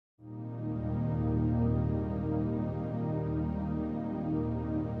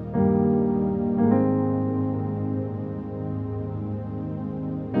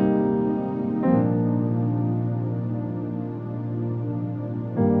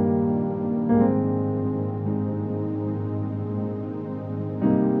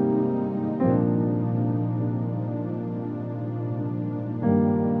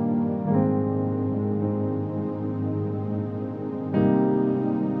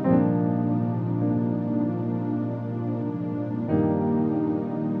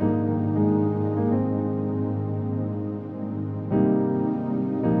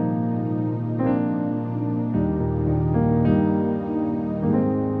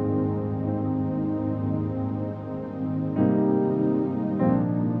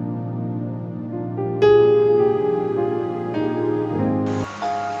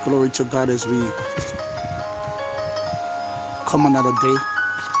to God as we come another day.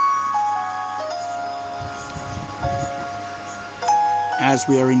 As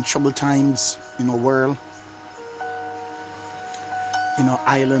we are in troubled times in our world, in our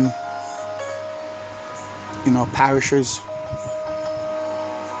island, in our parishes,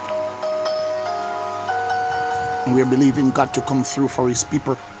 and we are believing God to come through for His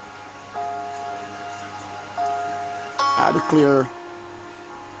people. I declare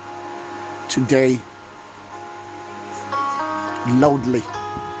today loudly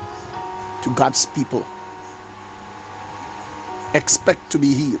to God's people, expect to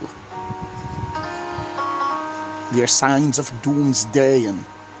be healed. There are signs of doomsday and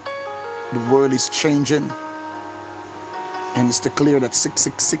the world is changing, and it's declared that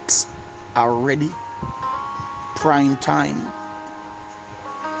 666 are ready, prime time.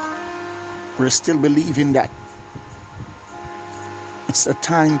 We're still believing that it's a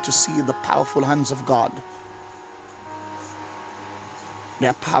time to see the powerful hands of God. There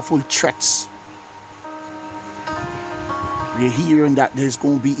are powerful threats. We're hearing that there's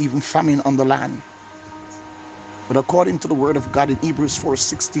going to be even famine on the land. But according to the word of God in Hebrews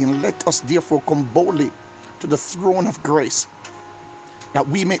 4:16, let us therefore come boldly to the throne of grace, that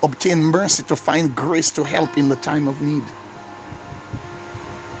we may obtain mercy to find grace to help in the time of need.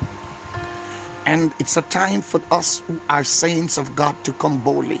 And it's a time for us who are saints of God to come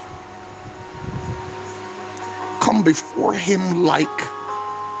boldly. Come before Him like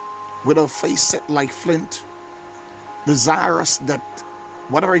with a face set like flint, desirous that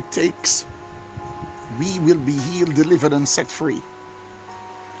whatever it takes, we will be healed, delivered, and set free.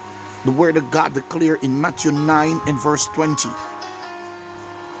 The word of God declared in Matthew 9 and verse 20.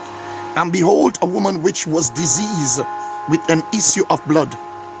 And behold, a woman which was diseased with an issue of blood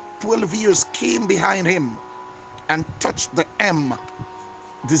 12 years came behind Him and touched the hem,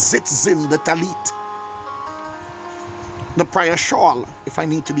 the zitzim, the talit, the prayer shawl, if I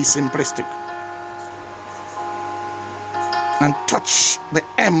need to be simplistic, and touched the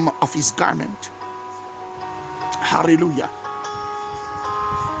hem of His garment. Hallelujah.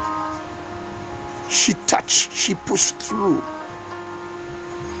 She touched, she pushed through,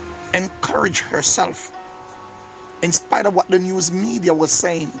 encouraged herself in spite of what the news media was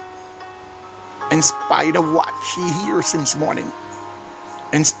saying, in spite of what she hears since morning,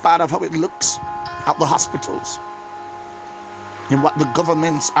 in spite of how it looks at the hospitals and what the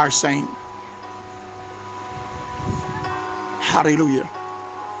governments are saying. Hallelujah.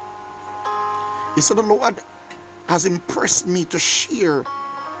 He said, the Lord has impressed me to share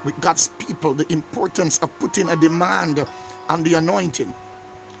with God's people the importance of putting a demand on the anointing.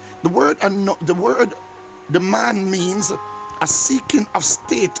 The word demand means a seeking of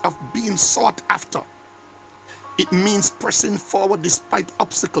state of being sought after. It means pressing forward despite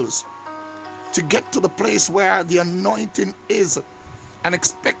obstacles to get to the place where the anointing is and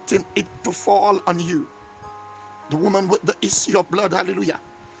expecting it to fall on you. The woman with the issue of blood, hallelujah,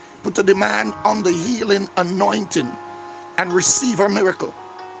 put a demand on the healing anointing and receive her miracle.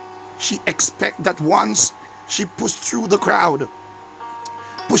 She expect that once she pushed through the crowd,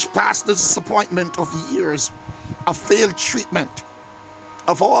 pushed past the disappointment of years of failed treatment,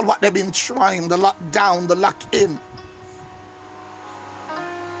 of all what they've been trying, the lockdown, the lock-in,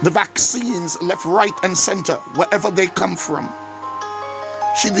 the vaccines left, right, and center, wherever they come from.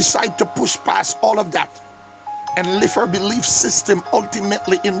 She decided to push past all of that and live her belief system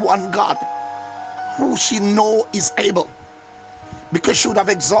ultimately in one God, who she know is able, because she would have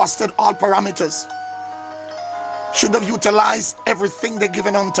exhausted all parameters, should have utilized everything they're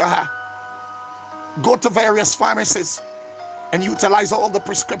given unto her, go to various pharmacies and utilize all the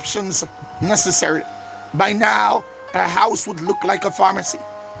prescriptions necessary. By now, her house would look like a pharmacy,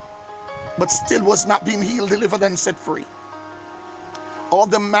 but still was not being healed, delivered, and set free. All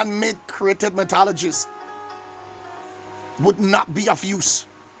the man-made created methodologies would not be of use,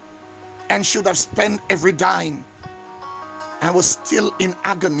 and should have spent every dime and was still in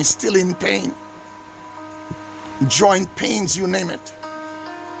agony, still in pain, joint pains, you name it.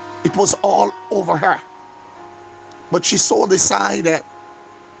 It was all over her. But she so decided,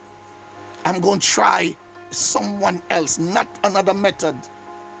 I'm going to try someone else, not another method,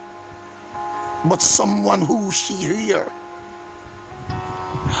 but someone who she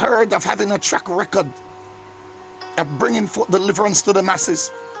heard of having a track record of bringing forth deliverance to the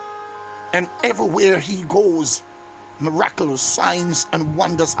masses. And everywhere he goes, miracles, signs, and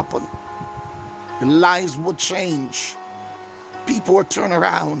wonders happen. Lives would change. People would turn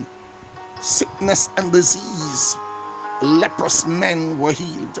around. Sickness and disease. Leprous men were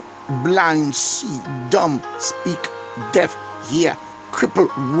healed. Blind see, dumb speak, deaf hear. cripple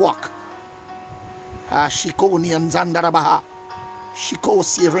walk. Shiko Nianzandarabaha. Shiko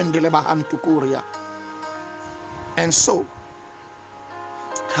Sirendelebahan Tukuria. And so,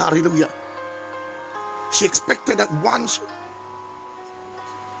 hallelujah, she expected that once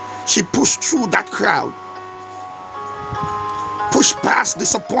she pushed through that crowd, pushed past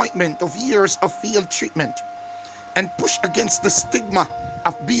disappointment of years of field treatment, and pushed against the stigma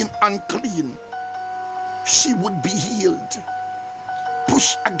of being unclean, she would be healed.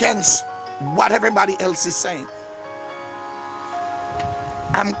 Push against what everybody else is saying.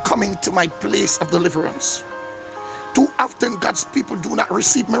 I'm coming to my place of deliverance. Too often God's people do not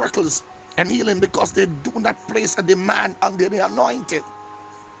receive miracles and healing because they do not place a demand on the anointed.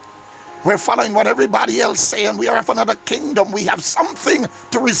 We're following what everybody else saying. We are of another kingdom. We have something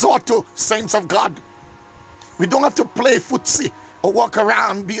to resort to, saints of God. We don't have to play footsie or walk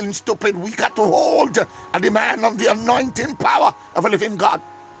around being stupid. We got to hold a demand of the anointing power of a living God.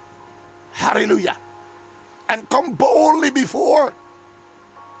 Hallelujah. And come boldly before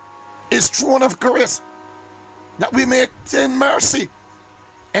his throne of grace, that we may obtain mercy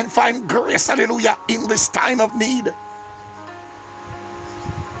and find grace, hallelujah, in this time of need.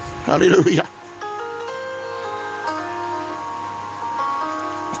 Hallelujah.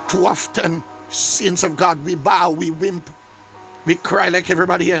 Too often, saints of God, we bow, we wimp, we cry like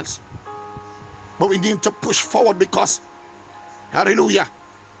everybody else. But we need to push forward because, hallelujah,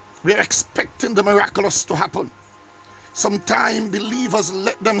 we're expecting the miraculous to happen. Sometimes believers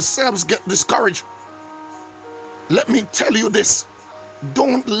let themselves get discouraged. Let me tell you this.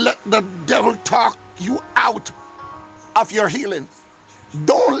 Don't let the devil talk you out of your healing.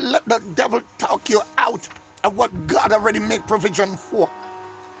 Don't let the devil talk you out of what God already made provision for.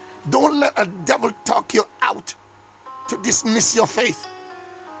 Don't let the devil talk you out to dismiss your faith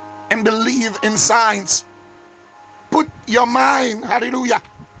and believe in signs. Put your mind, hallelujah,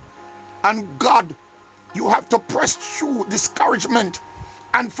 on God. You have to press through discouragement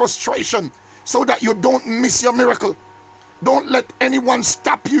and frustration so that you don't miss your miracle. Don't let anyone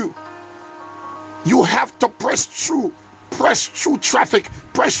stop you. You have to press through traffic,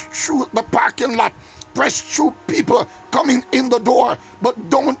 press through the parking lot, press through people coming in the door. But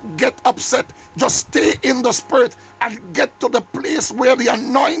don't get upset. Just stay in the spirit and get to the place where the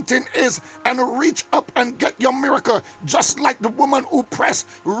anointing is and reach up and get your miracle. Just like the woman who pressed,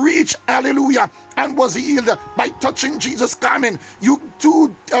 reach, hallelujah, and was healed by touching Jesus' garment. You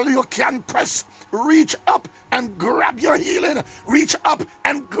too, you can press, reach up and grab your healing. Reach up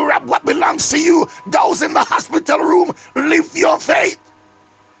and grab what belongs to you. Those in the hospital room, lift your faith.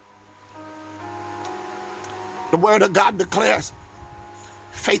 The word of God declares,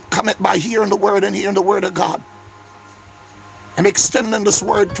 faith cometh by hearing the word and hearing the word of God. I'm extending this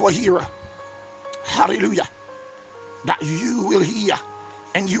word to a hearer. Hallelujah. That you will hear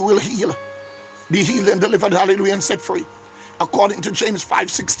and you will heal. Be healed and delivered, hallelujah, and set free. According to James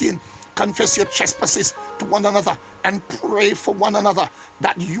 5:16, confess your trespasses to one another and pray for one another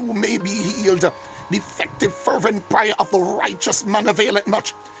that you may be healed. The effective fervent prayer of the righteous man availeth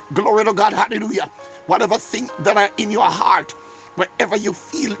much. Glory to God, hallelujah. Whatever thing that are in your heart, wherever you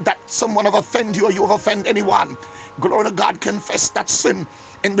feel that someone have offended you or you have offended anyone, glory to God, confess that sin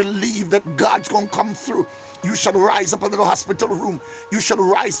and believe that God's going to come through. You should rise up in the hospital room. You should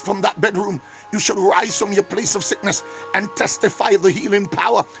rise from that bedroom. You should rise from your place of sickness and testify the healing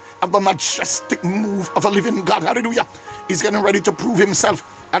power of the majestic move of a living God. Hallelujah. He's getting ready to prove himself,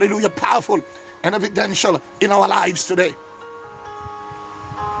 hallelujah, powerful and evidential in our lives today.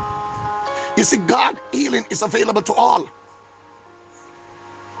 You see, God healing is available to all.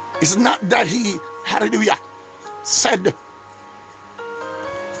 It's not that he, hallelujah, said,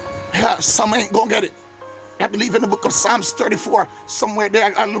 yeah, some ain't gonna get it. I believe in the book of Psalms 34, somewhere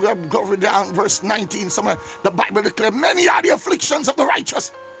there, I look up, go down, verse 19, somewhere, the Bible declares, many are the afflictions of the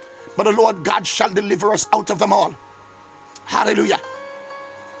righteous, but the Lord God shall deliver us out of them all. Hallelujah.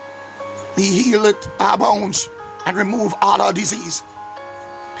 He healeth our bones and remove all our disease.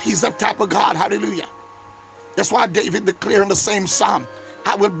 He's the type of God, hallelujah. That's why David declared in the same psalm,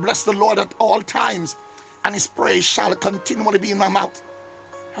 I will bless the Lord at all times, and his praise shall continually be in my mouth.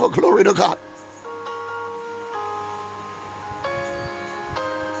 Oh, glory to God.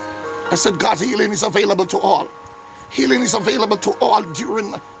 I said God's healing is available to all. Healing is available to all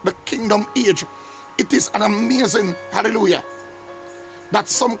during the kingdom age. It is an amazing, hallelujah, that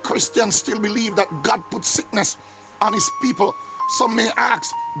some Christians still believe that God put sickness on his people. Some may ask,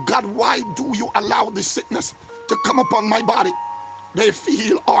 God, why do you allow this sickness to come upon my body? They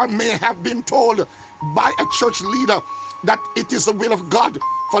feel or may have been told by a church leader that it is the will of God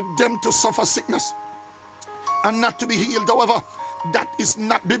for them to suffer sickness and not to be healed. However, That is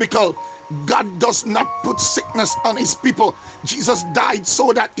not biblical. God does not put sickness on his people. Jesus died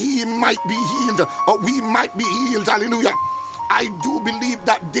so that he might be healed, or we might be healed. Hallelujah. I do believe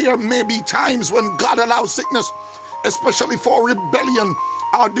that there may be times when God allows sickness, especially for rebellion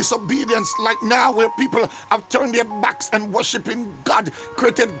or disobedience, like now, where people have turned their backs and worshiping God,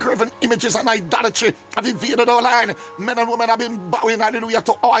 created graven images and idolatry have invaded our land. Men and women have been bowing, hallelujah,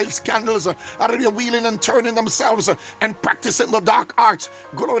 to oil candles, hallelujah, wheeling and turning themselves and practicing the dark arts.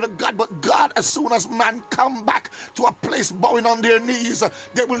 Glory to God. But God, as soon as man come back to a place bowing on their knees,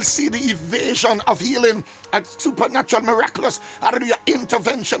 they will see the evasion of healing and supernatural, miraculous, hallelujah,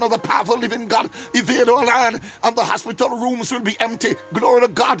 intervention of the powerful living God evade our land, and the hospital rooms will be empty. Glory to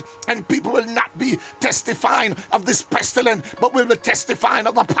God. And people will not be testifying of this pestilence, but will be testifying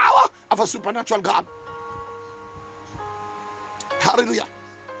of the power of a supernatural God. Hallelujah.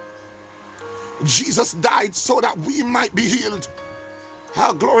 Jesus died so that we might be healed.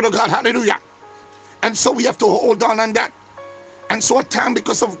 Glory to God. Hallelujah. And so we have to hold on that. And so at time,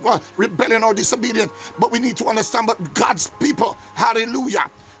 because of rebellion or disobedience, but we need to understand, but God's people, hallelujah,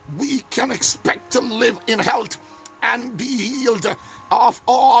 we can expect to live in health and be healed of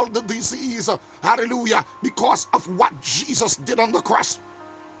all the disease, hallelujah, because of what Jesus did on the cross.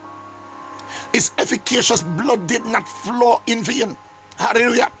 His efficacious blood did not flow in vain.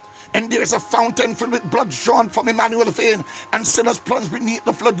 Hallelujah. And there is a fountain filled with blood drawn from Emmanuel's vein, and sinners plunge beneath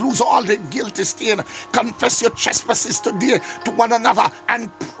the flood, lose all their guilty stain. Confess your trespasses today to one another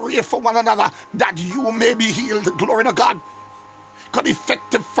and pray for one another that you may be healed. Glory to God. God,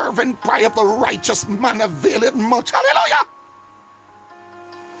 effective fervent prayer of the righteous man availeth much. Hallelujah.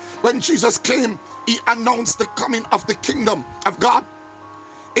 When Jesus came, he announced the coming of the kingdom of God.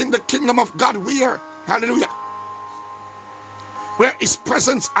 In the kingdom of God, where, hallelujah, where his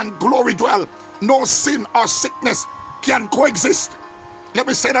presence and glory dwell, no sin or sickness can coexist. Let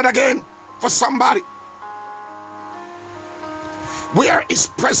me say that again for somebody. Where his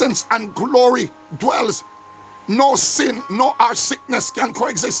presence and glory dwells, no sin nor our sickness can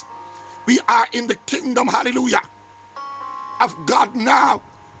coexist. We are in the kingdom, hallelujah, of God now,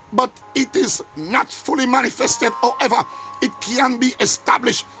 but it is not fully manifested. However, it can be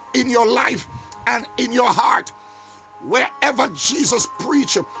established in your life and in your heart. Wherever Jesus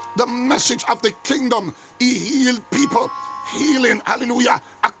preached the message of the kingdom, he healed people. Healing, hallelujah,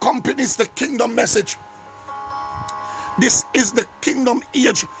 accompanies the kingdom message. This is the kingdom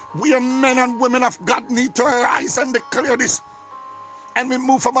age where men and women of God need to arise and declare this. And we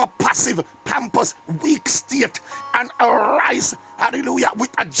move from a passive, pampered, weak state and arise, hallelujah,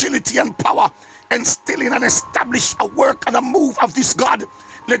 with agility and power, and still in and establish a work and a move of this God.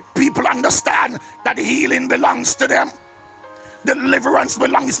 Let people understand that healing belongs to them. Deliverance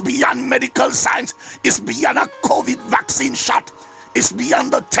belongs beyond medical science. It's beyond a COVID vaccine shot. It's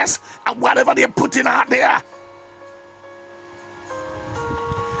beyond the test and whatever they're putting out there.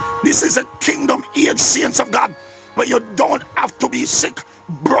 This is a kingdom age, saints of God, where you don't have to be sick,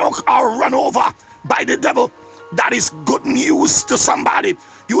 broke, or run over by the devil. That is good news to somebody.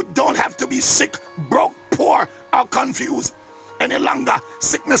 You don't have to be sick, broke, poor, or confused any longer.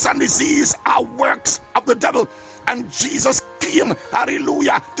 Sickness and disease are works of the devil, and Jesus came,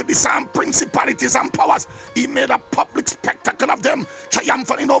 hallelujah, to disarm principalities and powers. He made a public spectacle of them,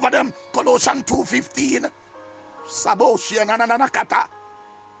 triumphing over them. Colossians 2:15. Saboshia nananakata.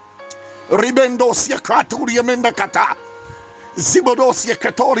 Ribendosia kraturia mendakata. Zibodosia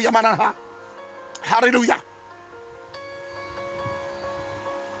kratoria manaha. Hallelujah.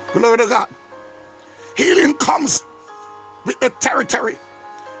 Glory to God. Healing comes with the territory.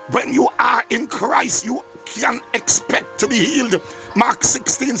 When you are in Christ, you can expect to be healed. Mark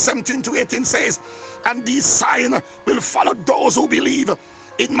 16:17-18 says, and these signs will follow those who believe.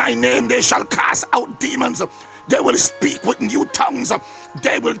 In my name they shall cast out demons. They will speak with new tongues.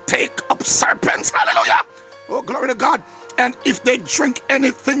 They will take up serpents. Hallelujah. Oh, glory to God. And if they drink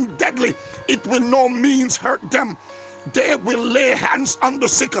anything deadly, it will no means hurt them. They will lay hands on the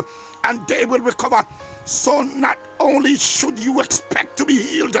sick and they will recover. So not only should you expect to be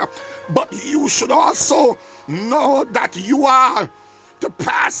healed, but you should also know that you are to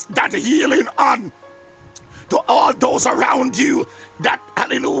pass that healing on to all those around you that,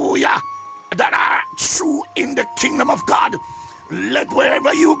 hallelujah, that are true in the kingdom of God. Let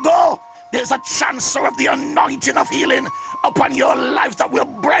wherever you go, there's a transfer of the anointing of healing upon your life that will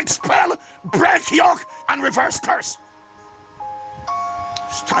break spell, break yoke, and reverse curse.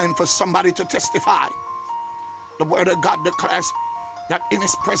 It's time for somebody to testify. The word of God declares that in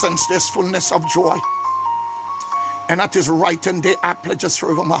his presence there's fullness of joy, and at his right hand there are pledges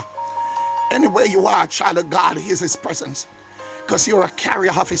forevermore. Anywhere you are, child of God, he is his presence. because you're a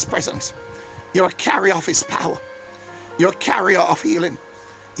carrier of his presence. You're a carrier of his power. You're a carrier of healing.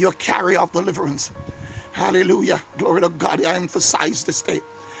 You're a carrier of deliverance. Hallelujah. Glory to God. I emphasize this day.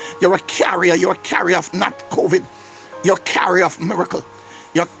 You're a carrier. You're a carrier of not COVID. You're a carrier of miracle.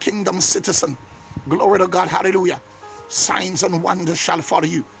 You're a kingdom citizen. Glory to God. Hallelujah. Signs and wonders shall follow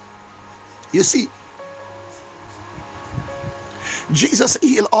you. You see, Jesus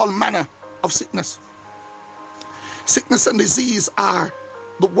healed all manner of sickness. Sickness and disease are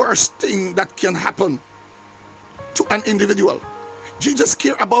the worst thing that can happen to an individual. Jesus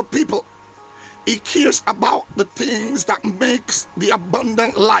cares about people. He cares about the things that makes the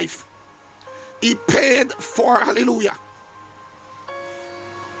abundant life. He paid for, hallelujah,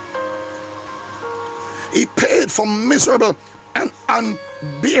 he paid for miserable and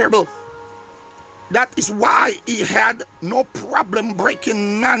unbearable. That is why he had no problem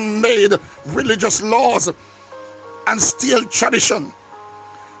breaking man-made religious laws and still tradition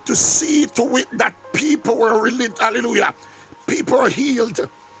to see to it that people were religious. Hallelujah. People were healed.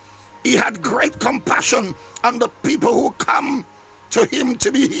 He had great compassion on the people who come to him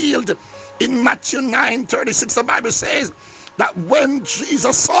to be healed. In Matthew 9:36, the Bible says that when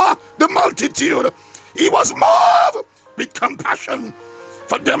Jesus saw the multitude, he was moved with compassion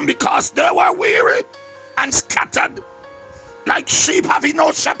for them because they were weary and scattered like sheep having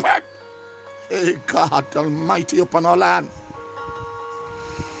no shepherd. Hey, God Almighty upon our land.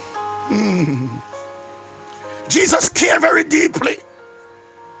 Jesus cared very deeply.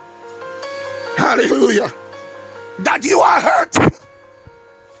 Hallelujah. That you are hurting.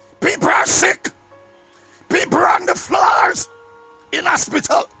 People are sick. People are on the floors in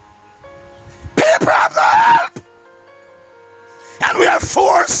hospital. People have no help. And we are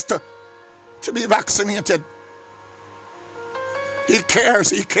forced to be vaccinated. He cares,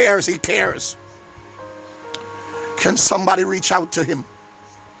 he cares, he cares. Can somebody reach out to him?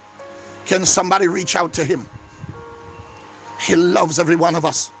 Can somebody reach out to him? He loves every one of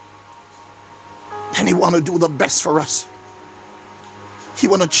us. And he wants to do the best for us. He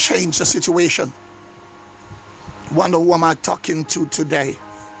wants to change the situation. Wonder who am I talking to today?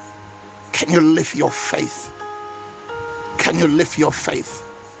 Can you lift your faith? Can you lift your faith?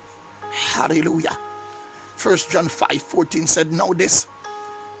 Hallelujah. 1 John 5:14 said, "Know this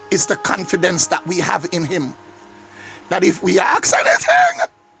is the confidence that we have in him, that if we ask anything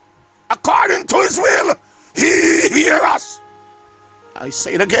according to his will, he hears us." I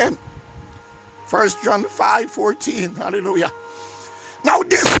say it again. 1 John 5:14. Hallelujah. Now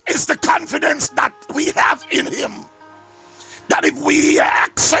this is the confidence that we have in him, that if we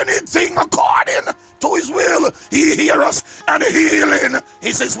ask anything according to his will, he hears us, and healing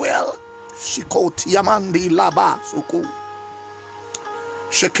is his will. Shikoti Yamandi Laba Suku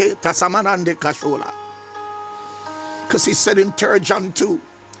Sheketa Samanande Kashola. Because he said in 3 John 2,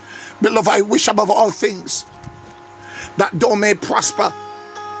 "Beloved, I wish above all things that thou may prosper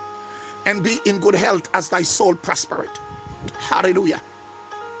and be in good health as thy soul prospereth." Hallelujah.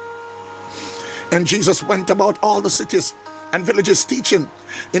 And Jesus went about all the cities and villages, teaching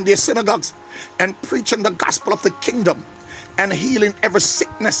in their synagogues and preaching the gospel of the kingdom and healing every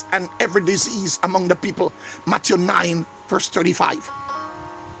sickness and every disease among the people. Matthew 9:35.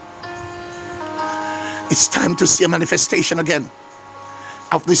 It's time to see a manifestation again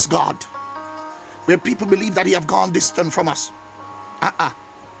of this God, where people believe that he have gone distant from us.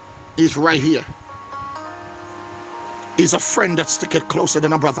 He's right here. He's a friend that sticketh closer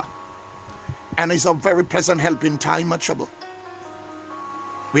than a brother, and he's a very present help in time of trouble.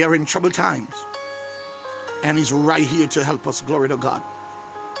 We are in troubled times, and he's right here to help us. Glory to God.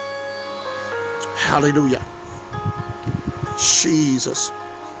 Hallelujah. Jesus.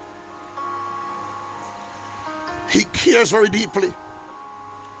 He cares very deeply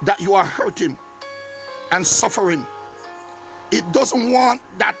that you are hurting and suffering. It doesn't want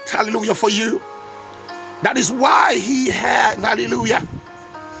that, hallelujah, for you. That is why he had, hallelujah,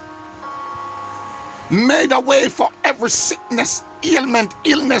 made a way for every sickness, ailment,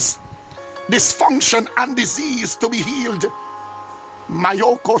 illness, dysfunction, and disease to be healed.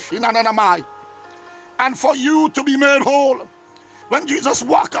 Mayoko shinanamai. And for you to be made whole. When Jesus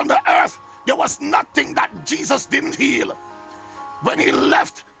walked on the earth, there was nothing that Jesus didn't heal. When he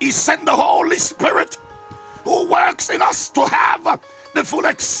left, he sent the Holy Spirit, who works in us to have the full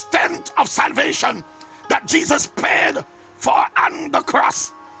extent of salvation that Jesus paid for on the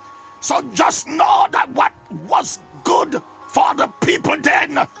cross. So just know that what was good for the people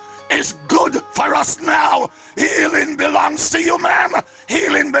then is good for us now. Healing belongs to you, man.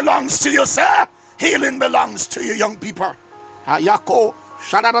 Healing belongs to you, sir. Healing belongs to you, young people. Ayako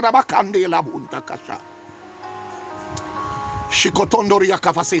shadadabakande labunta kasha. Shikotondoria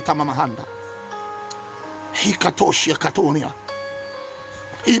kafaseta mamahanda. Hikatoshia katonia.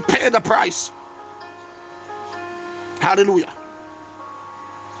 He paid the price. Hallelujah.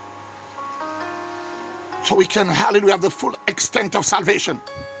 So we can, hallelujah, have the full extent of salvation.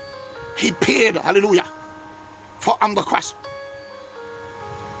 He paid, hallelujah, for on the cross.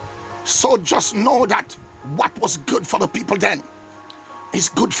 So just know that what was good for the people then is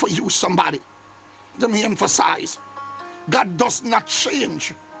good for you, somebody. Let me emphasize, God does not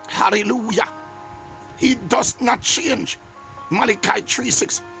change. Hallelujah. He does not change. Malachi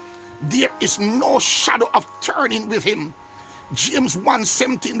 3:6. There is no shadow of turning with him. James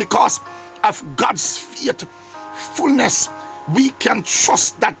 1:17. Because of God's faithfulness, we can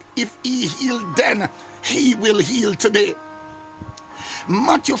trust that if he healed then, he will heal today.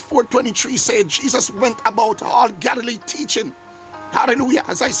 Matthew 4:23 said Jesus went about all Galilee teaching. Hallelujah.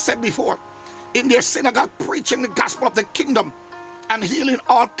 As I said before, in their synagogue, preaching the gospel of the kingdom and healing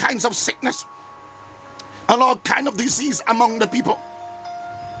all kinds of sickness and all kinds of disease among the people.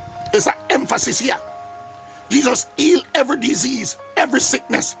 There's an emphasis here. Jesus healed every disease, every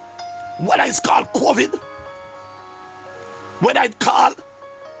sickness, whether it's called COVID, whether it's called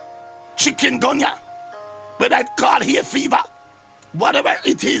chikungunya, whether it's called hay fever, whatever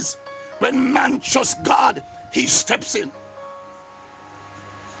it is. When man trusts God, he steps in.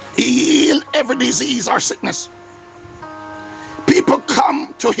 He healed every disease or sickness. People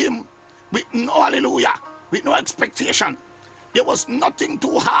come to him with no, hallelujah, with no expectation. There was nothing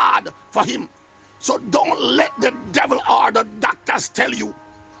too hard for him. So don't let the devil or the doctors tell you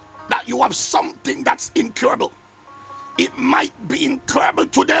that you have something that's incurable. It might be incurable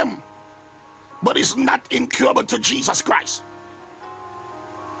to them, but it's not incurable to Jesus Christ.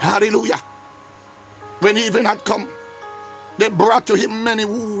 Hallelujah. When he even had come, they brought to him many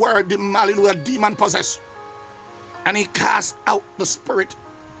who were demon possessed, and he cast out the spirit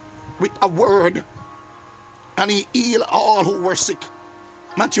with a word, and he healed all who were sick.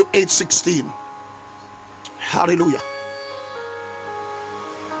 Matthew 8:16. Hallelujah.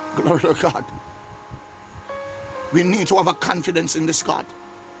 Glory to God. We need to have a confidence in this God.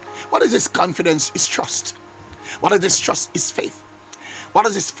 What is this confidence? Is trust. What is this trust? Is faith. What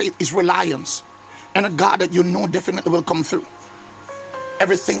is this faith? Is reliance and a God that you know definitely will come through.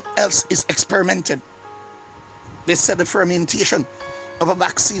 Everything else is experimented. They said the fermentation of a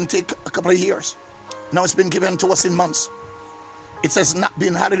vaccine take a couple of years. Now it's been given to us in months. It has not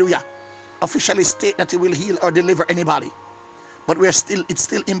been, hallelujah, officially state that it will heal or deliver anybody, but it's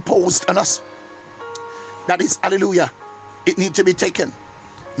still imposed on us. That is, hallelujah, it needs to be taken.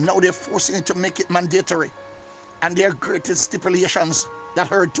 Now they're forcing it to make it mandatory, and there are greatest stipulations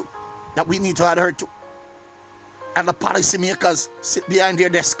that we need to adhere to. And the policymakers sit behind their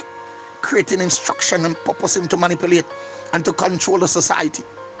desk, creating instruction and purposing to manipulate and to control the society.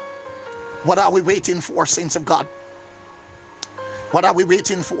 What are we waiting for, saints of God? What are we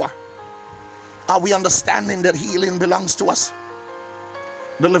waiting for? Are we understanding that healing belongs to us?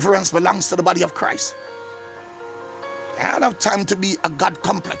 Deliverance belongs to the body of Christ. I don't have time to be a God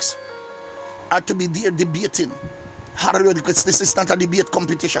complex or to be there debating. Hallelujah, because this is not a debate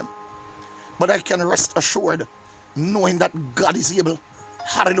competition. But I can rest assured knowing that God is able.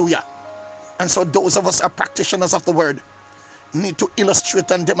 Hallelujah. And so those of us who are practitioners of the word need to illustrate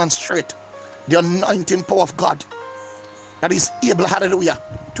and demonstrate the anointing power of God that is able, hallelujah,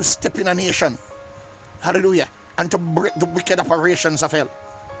 to step in a nation, hallelujah, and to break the wicked operations of hell.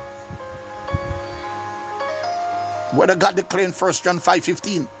 Whether God declared in 1 John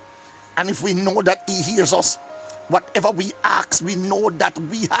 5:15, and if we know that he hears us, whatever we ask, we know that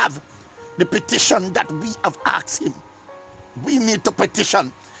we have the petition that we have asked him. We need to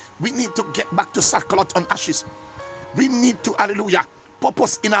petition. We need to get back to sackcloth and ashes. We need to, hallelujah,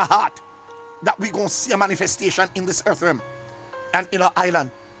 purpose in our heart that we're going to see a manifestation in this earth realm and in our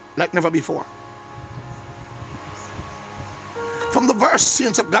island like never before. From the verse,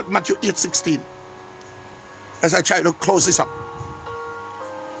 saints of God, Matthew 8:16, as I try to close this up,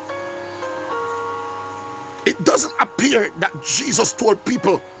 it doesn't appear that Jesus told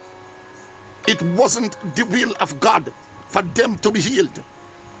people it wasn't the will of God for them to be healed,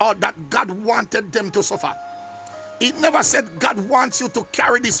 or that God wanted them to suffer. It never said God wants you to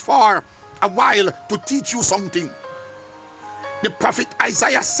carry this for a while to teach you something. The prophet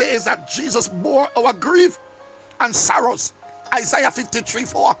Isaiah says that Jesus bore our grief and sorrows. Isaiah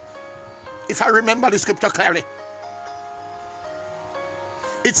 53:4, if I remember the scripture clearly.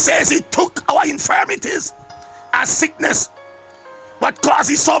 It says he took our infirmities and sickness, what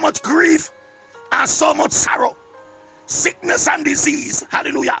causes so much grief and so much sorrow. Sickness and disease,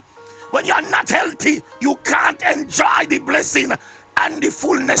 hallelujah, When you're not healthy, you can't enjoy the blessing and the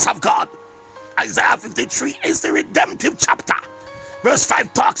fullness of God. Isaiah 53 is the redemptive chapter. Verse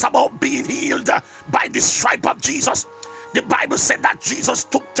 5 talks about being healed by the stripe of Jesus. The Bible said that Jesus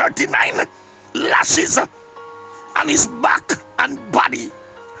took 39 lashes on his back and body.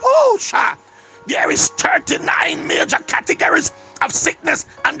 Oh, sure. There is 39 major categories of sickness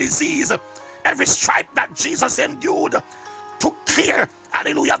and disease. Every stripe that Jesus endured took care,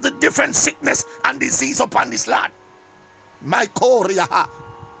 hallelujah, of the different sickness and disease upon this land. My Korea.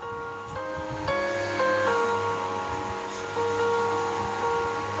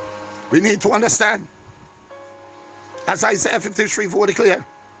 We need to understand, as Isaiah 53 4 declare,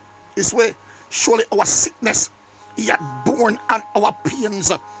 this way, surely our sickness he had borne and our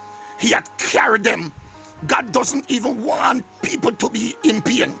pains he had carried them. God doesn't even want people to be in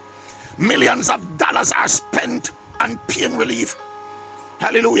pain. Millions of dollars are spent on pain relief.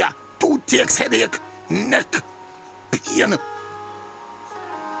 Hallelujah. Toothaches, headache, neck pain,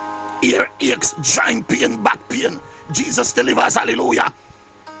 ear aches, joint pain, back pain. Jesus delivers, hallelujah,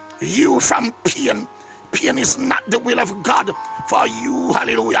 you from pain. Pain is not the will of God for you,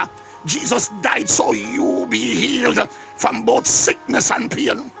 hallelujah. Jesus died so you be healed from both sickness and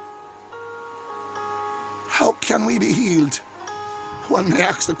pain. How can we be healed? One may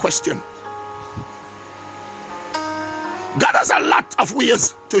ask the question. God has a lot of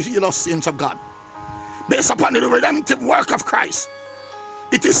ways to heal us, saints of God, based upon the redemptive work of Christ.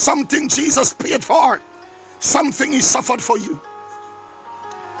 It is something Jesus paid for, something he suffered for you.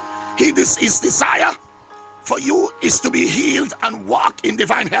 His desire for you is to be healed and walk in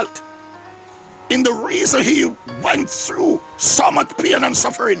divine health. In the reason he went through so much pain and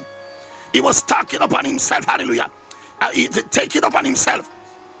suffering, he was taking upon himself, hallelujah, taking upon himself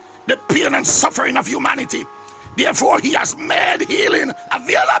the pain and suffering of humanity. Therefore, he has made healing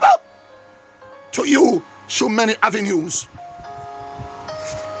available to you through many avenues.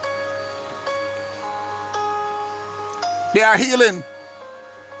 They are healing,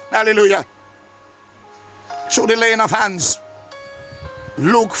 hallelujah, through the laying of hands.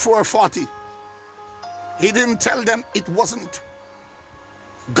 Luke 4:40. He didn't tell them it wasn't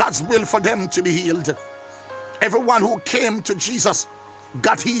God's will for them to be healed. Everyone who came to Jesus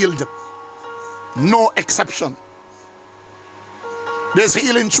got healed, no exception. There's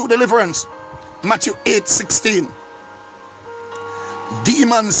healing through deliverance. Matthew 8:16.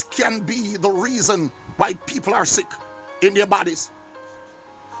 Demons can be the reason why people are sick in their bodies.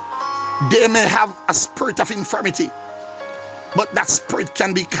 They may have a spirit of infirmity, but that spirit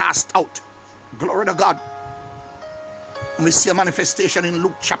can be cast out. Glory to God. And we see a manifestation in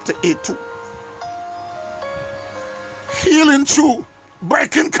Luke chapter 8 too. Healing through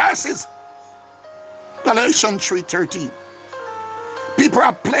breaking curses. Galatians 3:13. People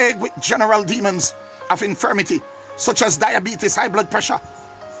are plagued with general demons of infirmity, such as diabetes, high blood pressure,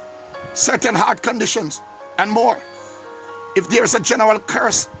 certain heart conditions, and more. If there's a general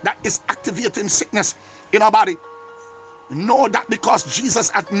curse that is activating sickness in our body, know that because Jesus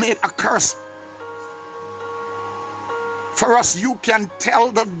had made a curse for us, you can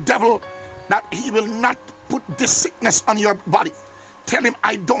tell the devil that he will not put this sickness on your body. Tell him,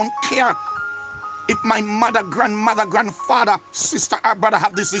 I don't care if my mother, grandmother, grandfather, sister, or brother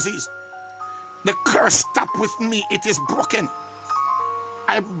have this disease. The curse stopped with me. It is broken.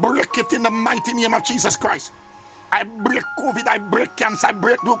 I break it in the mighty name of Jesus Christ. I break COVID, I break cancer, I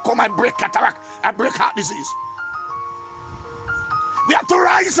break glaucoma, I break cataract, I break heart disease. We have to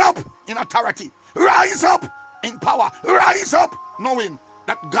rise up in authority, rise up in power, rise up knowing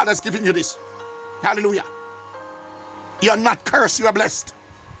that God has given you this. Hallelujah. You're not cursed, you are blessed.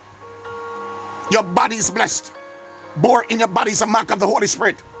 Your body is blessed. Born in your body is a mark of the Holy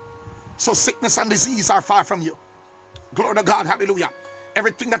Spirit. So sickness and disease are far from you. Glory to God, hallelujah.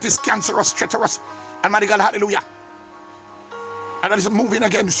 Everything that is cancerous, treacherous, and mighty God, hallelujah, and that is moving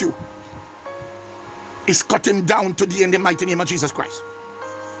against you is cutting down today in the mighty name of Jesus Christ.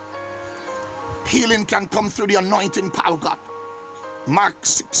 Healing can come through the anointing power of God. Mark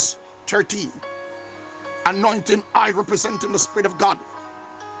 6:13. Anointing, I representing the Spirit of God.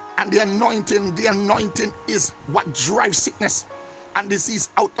 And the anointing is what drives sickness and disease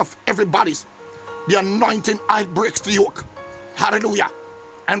out of everybody's. The anointing, I breaks the yoke. Hallelujah.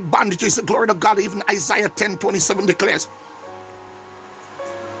 And bandages, the glory of God. Even Isaiah 10:27 declares.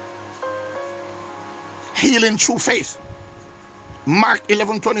 Healing through faith. Mark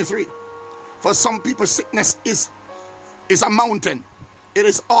 11:23. For some people, sickness is a mountain. It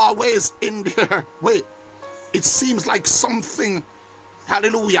is always in their way. It seems like something,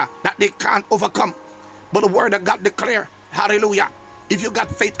 hallelujah, that they can't overcome. But the word of God declare, hallelujah, If you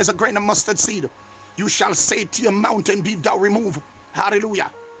got faith as a grain of mustard seed, you shall say to your mountain, be thou removed.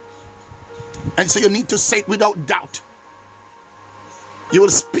 Hallelujah. And so you need to say it without doubt. You will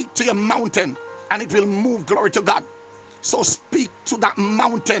speak to your mountain and it will move. Glory to God. So speak to that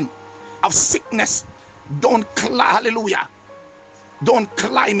mountain of sickness. Don't hallelujah. Don't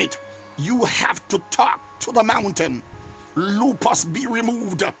climb it. You have to talk to the mountain. Lupus be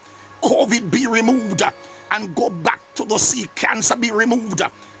removed. COVID be removed. And go back to the sea. Cancer be removed.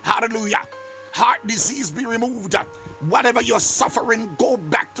 Hallelujah. Heart disease be removed. Whatever you're suffering, go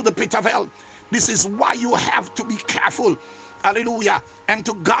back to the pit of hell. This is why you have to be careful. Hallelujah. And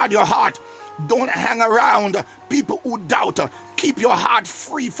to guard your heart. Don't hang around people who doubt. Keep your heart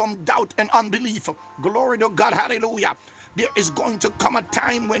free from doubt and unbelief. Glory to God. Hallelujah. There is going to come a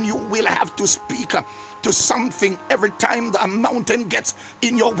time when you will have to speak to something every time the mountain gets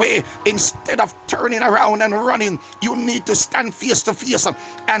in your way. Instead of turning around and running, you need to stand face to face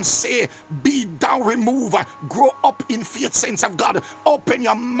and say, be thou removed. Grow up in faith, saints of God. Open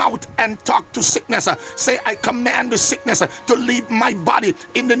your mouth and talk to sickness. Say, I command the sickness to leave my body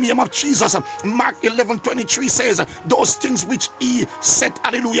in the name of Jesus. Mark 11:23 says, those things which he said,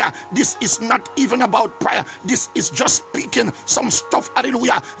 hallelujah. This is not even about prayer. This is just speaking some stuff,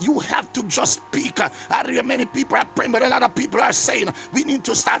 hallelujah. You have to just speak. Many people are praying, but a lot of people are saying, we need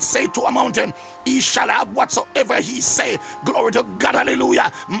to start saying to a mountain, he shall have whatsoever he say. Glory to God,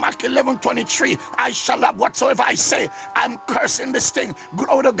 hallelujah. Mark 11:23, I shall have whatsoever I say. I'm cursing this thing.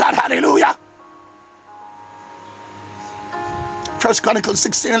 Glory to God, hallelujah. 1 Chronicles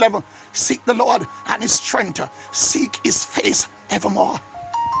 16:11, seek the Lord and his strength. Seek his face evermore.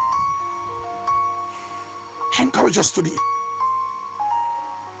 Encourage us today.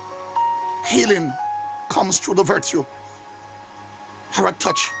 Healing comes through the virtue or a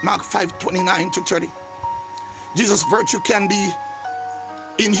touch. Mark 5:29-30. Jesus' virtue can be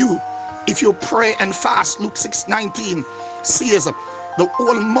in you if you pray and fast. Luke 6:19 says, the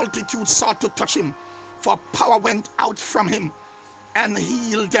whole multitude sought to touch him, for power went out from him and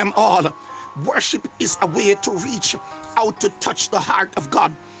healed them all. Worship is a way to reach out to touch the heart of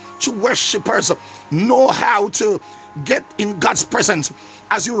God. True worshipers know how to get in God's presence.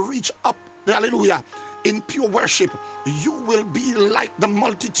 As you reach up, hallelujah, in pure worship, you will be like the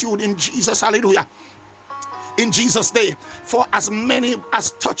multitude in Jesus, hallelujah, in Jesus' day. For as many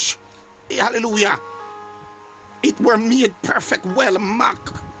as touch, hallelujah, it were made perfect well.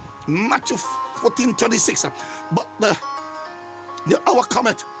 Matthew 14:36. But the hour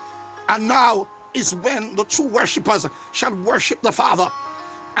cometh, and now is when the true worshippers shall worship the Father,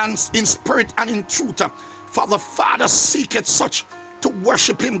 and in spirit and in truth. For the Father seeketh such to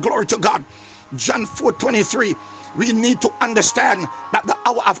worship him. Glory to God. John 4:23. We need to understand that the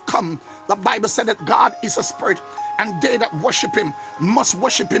hour have come. The Bible said that God is a spirit, and they that worship him must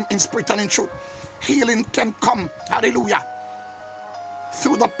worship him in spirit and in truth. Healing can come, hallelujah,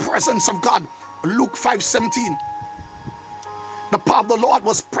 through the presence of God. Luke 5:17. The power of the Lord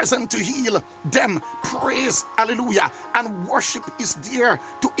was present to heal them. Praise, hallelujah, and worship is there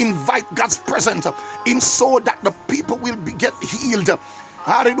to invite God's presence in, so that the people will get healed.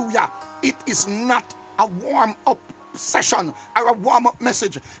 Hallelujah. It is not a warm-up session or a warm-up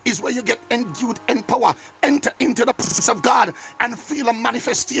message. Is where you get endued in power, enter into the presence of God and feel a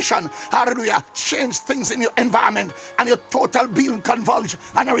manifestation. Hallelujah. Change things in your environment and your total being convulge,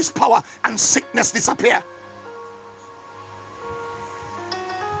 and there is power and sickness disappear.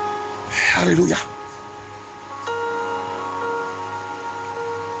 Hallelujah.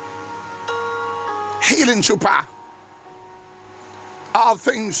 Healing through prayer. All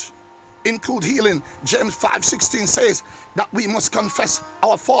things include healing. James 5:16 says that we must confess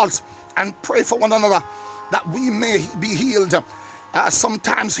our faults and pray for one another that we may be healed.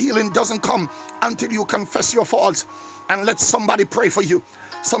 Sometimes healing doesn't come until you confess your faults and let somebody pray for you.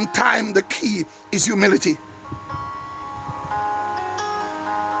 Sometimes the key is humility.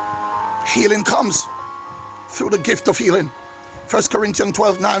 Healing comes through the gift of healing. 1 Corinthians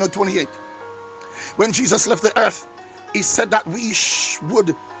 12:9-28. When Jesus left the earth, he said that we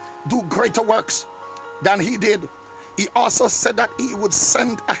would do greater works than he did. He also said that he would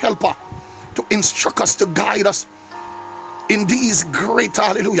send a helper to instruct us, to guide us in these greater,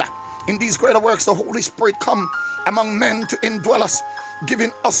 hallelujah, in these greater works. The Holy Spirit come among men to indwell us,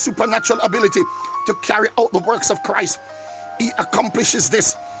 giving us supernatural ability to carry out the works of Christ. He accomplishes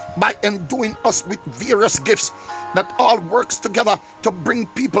this by enduing us with various gifts that all works together to bring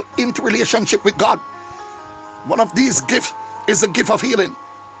people into relationship with God. One of these gifts is the gift of healing.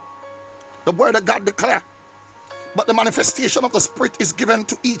 The word of God declares, but the manifestation of the Spirit is given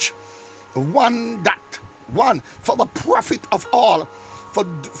to each one that One for the profit of all.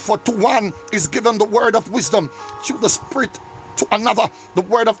 For to one is given the word of wisdom through the Spirit, to another the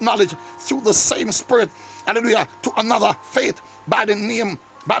word of knowledge through the same Spirit. Hallelujah. To another faith by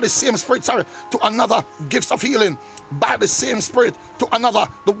the same Spirit, to another gifts of healing by the same Spirit, to another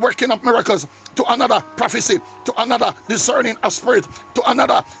the working of miracles, to another prophecy, to another discerning of spirit, to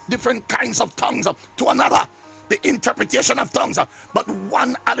another different kinds of tongues, to another the interpretation of tongues. But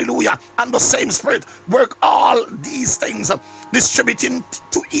one, hallelujah, and the same Spirit work all these things, distributing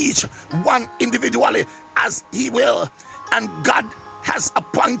to each one individually as he will. And God has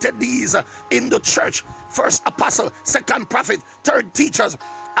appointed these in the church: first apostle, second prophet, third teachers,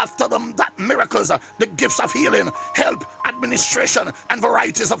 after them that miracles, the gifts of healing, help, administration, and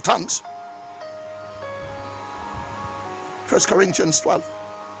varieties of tongues. 1 Corinthians 12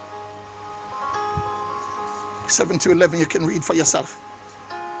 7 to 11, you can read for yourself.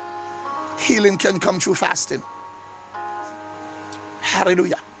 Healing can come through fasting.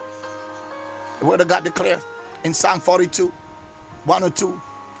 Hallelujah. The word of God declares in Psalm 42 1 or 2,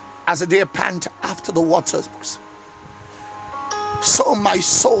 as the deer pant after the waters, so my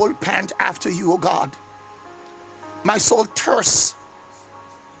soul pant after you, O God. My soul thirsts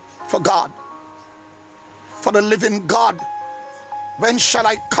for God, for the living God. When shall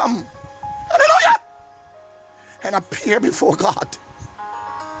I come, hallelujah, and appear before God?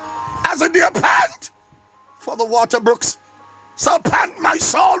 As a deer pant for the water brooks, so pant my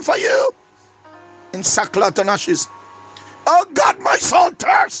soul for you in sackcloth and ashes. Oh God, my soul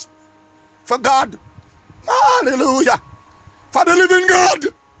thirsts for God. Hallelujah. For the living God.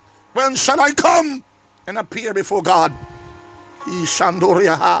 When shall I come and appear before God?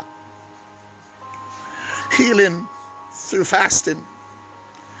 Healing through fasting.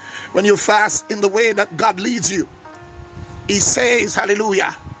 When you fast in the way that God leads you, he says,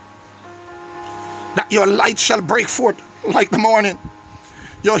 hallelujah, that your light shall break forth like the morning.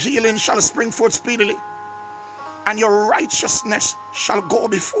 Your healing shall spring forth speedily, and your righteousness shall go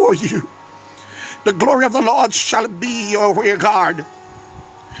before you. The glory of the Lord shall be your rear guard.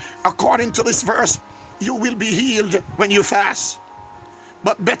 According to this verse, you will be healed when you fast.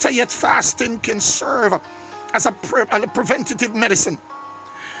 But better yet, fasting can serve as a preventative medicine.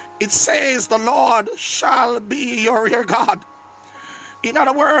 It says the Lord shall be your rear guard. In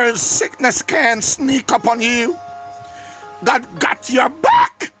other words, sickness can't sneak up on you. God got your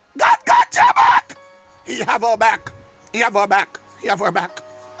back. God got your back. He have our back. He have our back. He have our back.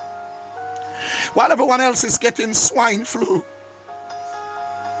 While everyone else is getting swine flu,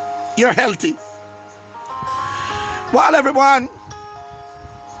 you're healthy. While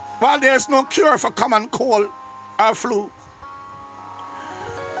there's no cure for common cold or flu,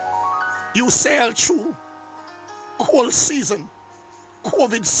 you sail through cold season,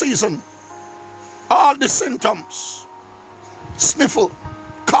 COVID season, all the symptoms: sniffle,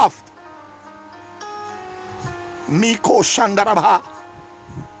 cough, Miko Shandarabha,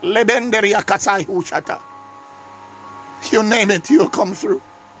 Lebenderia Katsai Hushata. You name it, you'll come through.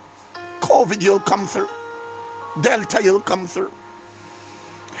 COVID, you'll come through. Delta, you'll come through.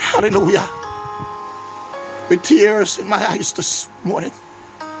 Hallelujah. With tears in my eyes this morning,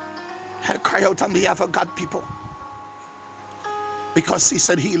 I cry out on behalf of God people, because he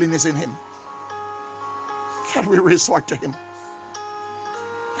said healing is in him. Can we resort to him?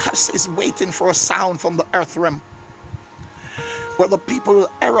 Because he's waiting for a sound from the earth realm, where the people will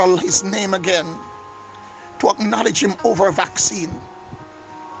herald his name again, to acknowledge him over a vaccine,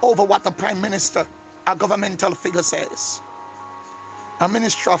 over what the prime minister, a governmental figure says, a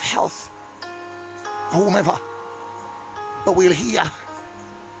minister of health, whomever. But we'll hear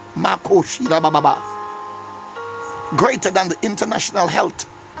Mako Shira Baba, greater than the international health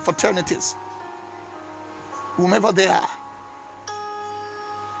fraternities, whomever they are,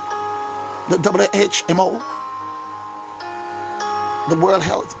 the WHO, the World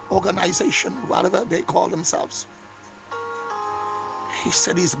Health Organization, whatever they call themselves. He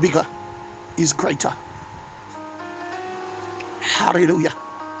said he's bigger, he's greater. Hallelujah.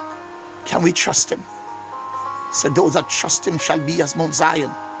 Can we trust him? He said those that trust him shall be as Mount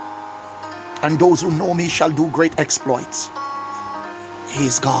Zion, and those who know me shall do great exploits. He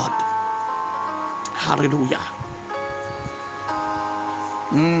is God. Hallelujah.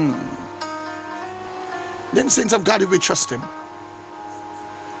 Then, saints of God, if we trust him,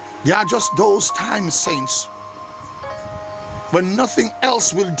 there are just those times, saints, when nothing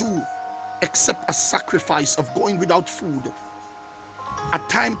else will do except a sacrifice of going without food. A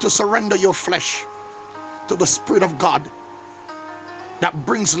time to surrender your flesh to the Spirit of God that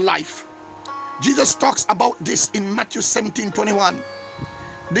brings life. Jesus talks about this in Matthew 17:21.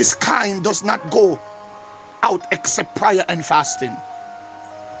 This kind does not go out except prayer and fasting.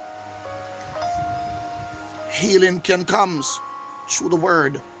 Healing can come through the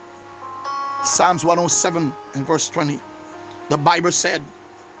word. Psalms 107 and verse 20. The Bible said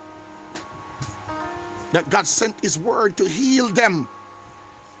that God sent his word to heal them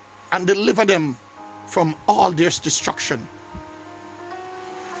and deliver them from all their destruction.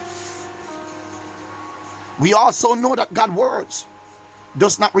 We also know that God's words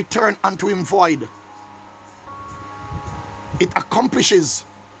does not return unto him void. It accomplishes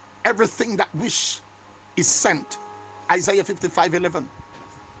everything that which is sent. Isaiah 55:11.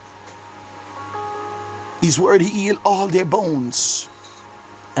 His word heal all their bones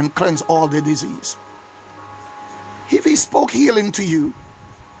and cleanse all their disease. If he spoke healing to you,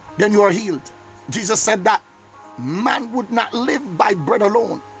 then you are healed. Jesus said that man would not live by bread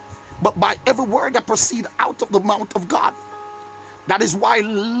alone, but by every word that proceeds out of the mouth of God. That is why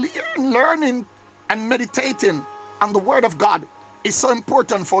learning and meditating on the word of God is so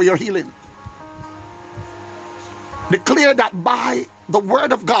important for your healing. Declare that by the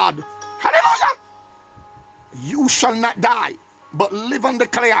word of God, hallelujah, you shall not die, but live and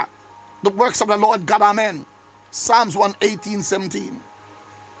declare the works of the Lord God. Amen. Psalms 118:17.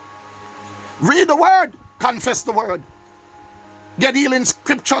 Read the word, confess the word, get healing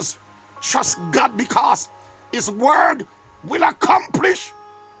scriptures, trust God, because his word will accomplish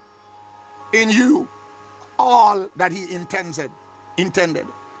in you all that he intended.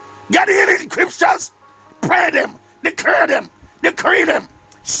 Get healing scriptures, pray them, declare them, decree them,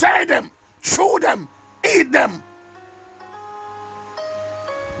 say them, chew them, eat them.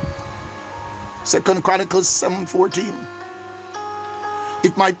 2 Chronicles 7:14.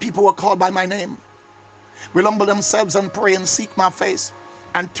 If my people were called by my name, will humble themselves and pray and seek my face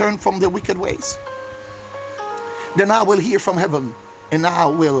and turn from their wicked ways, then I will hear from heaven and I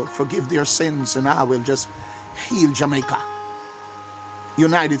will forgive their sins, and I will just heal Jamaica,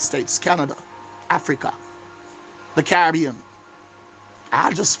 United States, Canada, Africa, the Caribbean.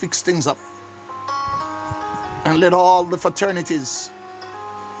 I'll just fix things up and let all the fraternities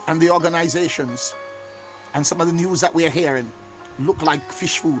and the organizations and some of the news that we're hearing look like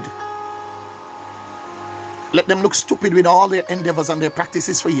fish food. Let them look stupid with all their endeavors and their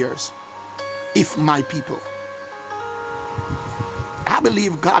practices for years. If my people, I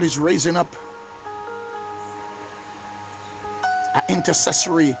believe God is raising up an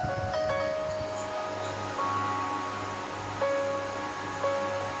intercessory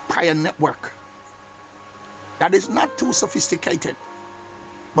prayer network that is not too sophisticated,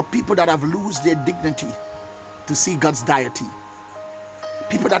 but people that have lost their dignity to see God's deity.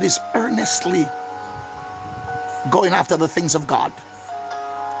 People that is earnestly going after the things of God.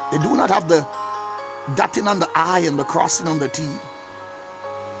 They do not have the dotting on the I and the crossing on the T.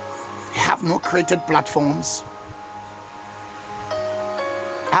 They have no created platforms,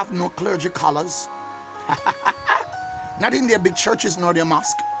 have no clergy collars, not in their big churches nor their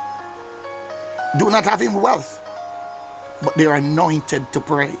mosque. Do not have in wealth, but they are anointed to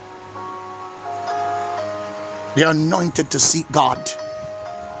pray. They are anointed to seek God.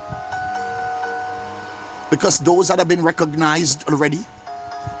 Because those that have been recognized already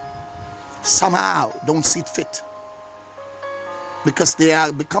somehow don't see it fit, because they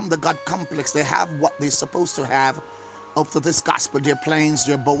have become the God complex. They have what they're supposed to have up to this gospel: their planes,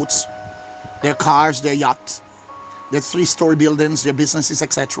 their boats, their cars, their yachts, their 3-story buildings, their businesses,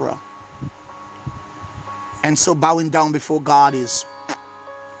 etc. And so bowing down before God is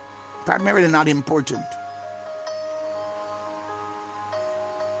primarily not important.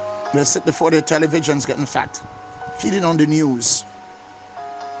 They sit before their televisions getting fat, feeding on the news,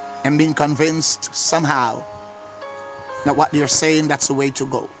 and being convinced somehow that what they're saying, that's the way to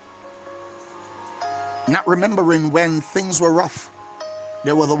go. Not remembering when things were rough,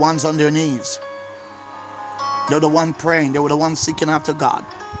 they were the ones on their knees. They were the ones praying. They were the ones seeking after God.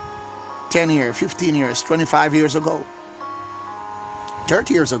 10 years, 15 years, 25 years ago,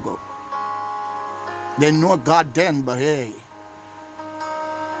 30 years ago. They know God then, but hey,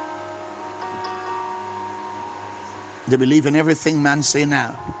 they believe in everything man say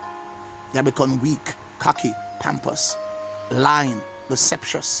now. They become weak, cocky, pompous, lying,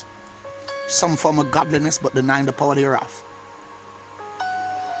 deceptious, some form of godliness but denying the power thereof.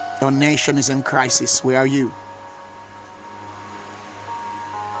 Your nation is in crisis. Where are you?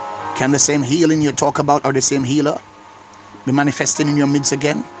 Can the same healing you talk about, or the same healer, be manifesting in your midst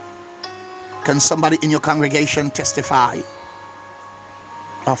again? Can somebody in your congregation testify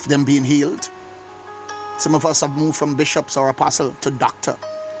of them being healed? Some of us have moved from bishops or apostle to doctor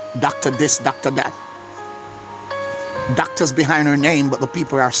this, doctor that. Doctors behind her name, but the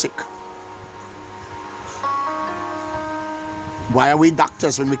people are sick. Why are we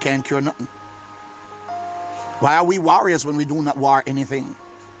doctors when we can't cure nothing? Why are we warriors when we do not war anything?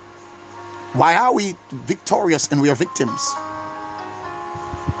 Why are we victorious and we are victims?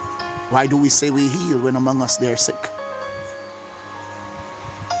 Why do we say we heal when among us they are sick?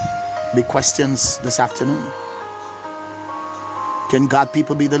 Big questions this afternoon. Can God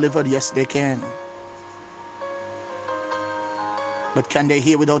people be delivered? Yes, they can. But can they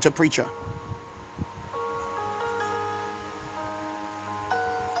hear without a preacher?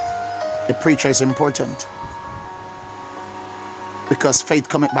 The preacher is important, because faith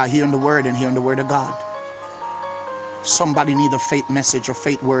cometh by hearing the word and hearing the word of God. Somebody need a faith message or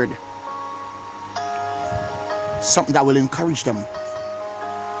faith word, something that will encourage them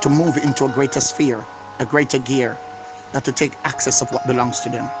to move into a greater sphere, a greater gear, that to take access of what belongs to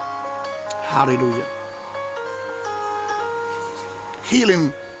them. Hallelujah.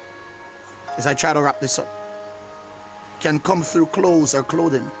 Healing, as I try to wrap this up, can come through clothes or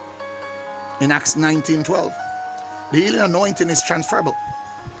clothing. In Acts 19:12, the healing anointing is transferable.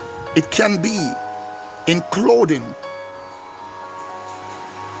 It can be in clothing.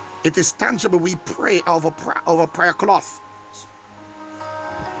 It is tangible. We pray over prayer cloth.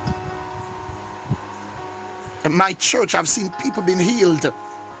 In my church, I've seen people being healed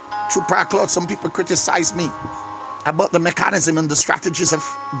through prayer cloth. Some people criticize me about the mechanism and the strategies of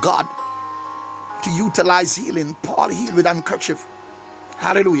God to utilize healing. Paul healed with handkerchief.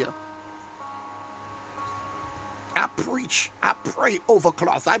 Hallelujah. I preach, I pray over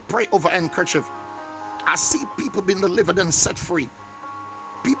cloth, I pray over handkerchief. I see people being delivered and set free.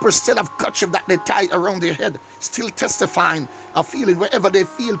 People still have kerchief that they tie around their head, still testifying of feeling wherever they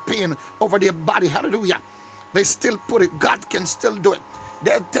feel pain over their body. Hallelujah. They still put it. God can still do it.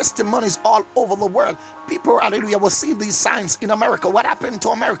 There are testimonies all over the world. People, hallelujah, will see these signs in America. What happened to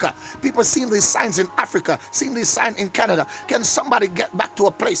America? People seeing these signs in Africa, seeing these signs in Canada. Can somebody get back to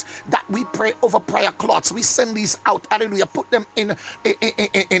a place that we pray over prayer cloths? We send these out, hallelujah, put them in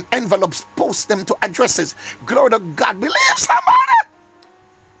envelopes, post them to addresses. Glory to God. Believe somebody.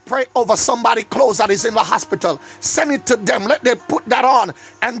 Pray over somebody's clothes that is in the hospital. Send it to them. Let them put that on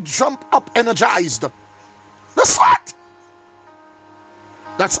and jump up energized. The sweat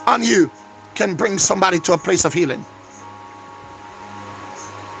that's on you can bring somebody to a place of healing.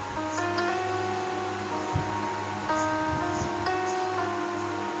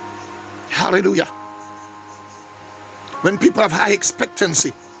 Hallelujah. When people have high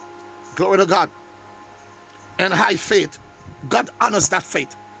expectancy, glory to God, and high faith, God honors that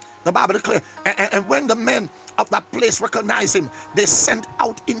faith. The Bible declares, and when the men of that place recognized him, they sent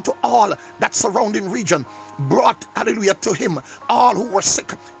out into all that surrounding region, brought, hallelujah, to him all who were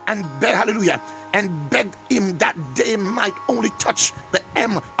sick, and begged, hallelujah, and begged him that they might only touch the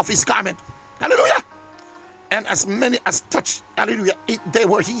hem of his garment. Hallelujah. And as many as touched, hallelujah, they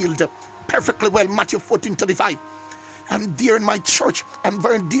were healed perfectly well. Matthew 14:35. And dear in my church, and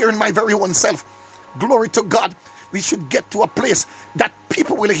very dear in my very own self, glory to God, we should get to a place that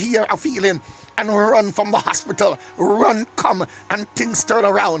people will hear of healing and run from the hospital, run, come, and things turn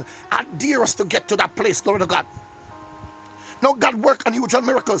around. I dare us to get to that place, glory to God. Now God worked unusual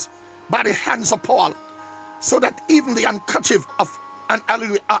miracles by the hands of Paul, so that even the handkerchief of and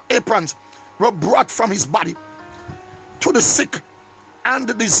aprons were brought from his body to the sick, and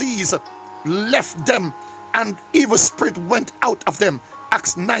the disease left them, and evil spirit went out of them.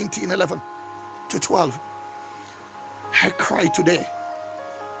 Acts 19:11-12. I cry today.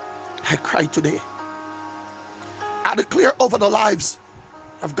 I cry today. I declare over the lives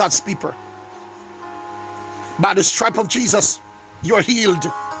of God's people, by the stripe of Jesus, you're healed.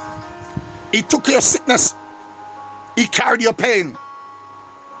 He took your sickness. He carried your pain.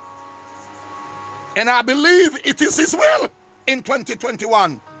 And I believe it is his will in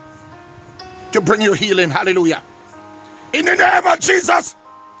 2021 to bring you healing. Hallelujah. In the name of Jesus,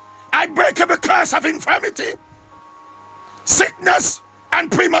 I break every curse of infirmity, sickness,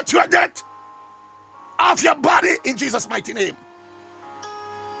 and premature death of your body in Jesus' mighty name.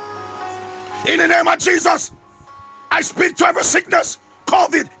 In the name of Jesus, I speak to every sickness,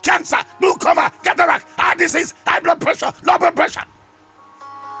 COVID, cancer, glaucoma, cataract, heart disease, high blood pressure, low blood pressure.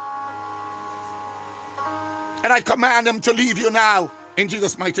 And I command them to leave you now in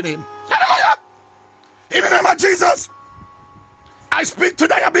Jesus' mighty name. Hallelujah. In the name of Jesus, I speak to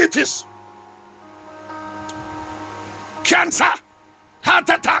diabetes, cancer, heart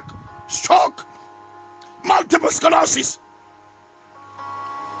attack, stroke, multiple sclerosis.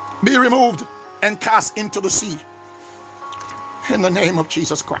 Be removed and cast into the sea in the name of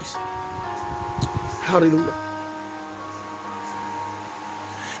Jesus Christ. Hallelujah.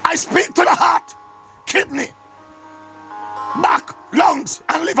 I speak to the heart, kidney, back, lungs,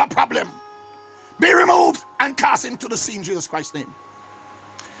 and liver problem be removed and cast into the sea in Jesus Christ's name.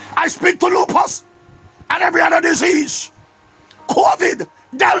 I speak to lupus and every other disease, COVID,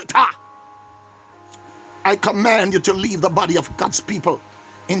 Delta. I command you to leave the body of God's people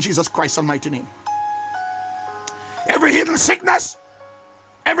in Jesus Christ's almighty name. Every hidden sickness,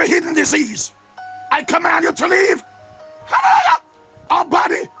 every hidden disease, I command you to leave our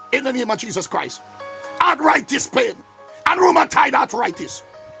body in the name of Jesus Christ. Arthritis pain and rheumatoid arthritis,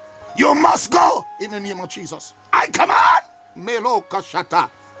 you must go in the name of Jesus. I command Melo Kashata,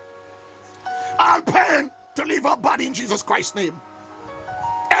 all pain to leave our body in Jesus Christ's name.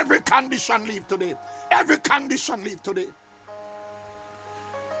 Every condition leave today. Every condition leave today.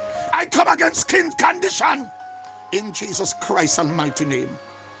 I come against skin condition in Jesus Christ's almighty name.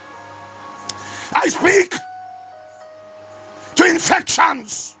 I speak to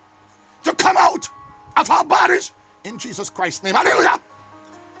infections to come out of our bodies in Jesus Christ's name. Hallelujah.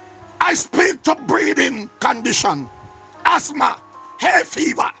 I speak to breathing condition, asthma, hay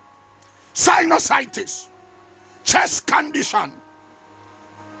fever, sinusitis, chest condition,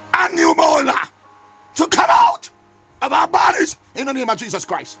 and pneumonia to come out of our bodies in the name of Jesus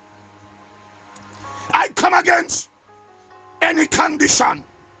Christ. I come against any condition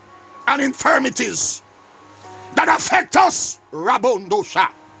and infirmities that affect us. Rabondosha.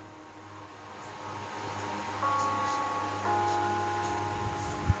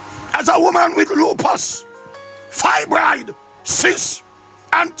 As a woman with lupus, fibroid, cysts,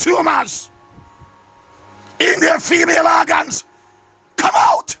 and tumors in their female organs, come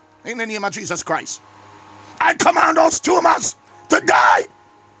out in the name of Jesus Christ. I command those tumors to die.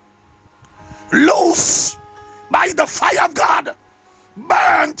 Loose by the fire of God,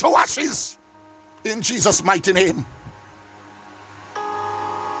 burn to ashes in Jesus' mighty name.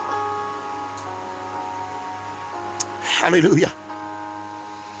 Hallelujah.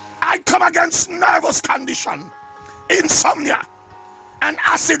 I come against nervous condition, insomnia, and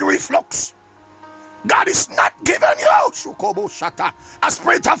acid reflux. God is not giving you a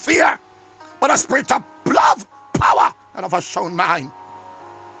spirit of fear, but a spirit of love, power, and of a sound mind.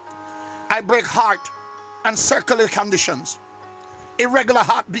 I break heart and circulatory conditions, irregular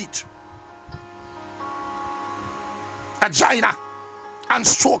heartbeat, angina, and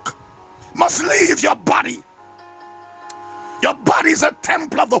stroke must leave your body. Your body is a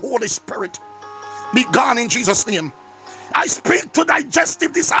temple of the Holy Spirit. Be gone in Jesus' name. I speak to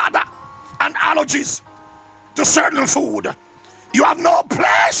digestive disorder and allergies to certain food. You have no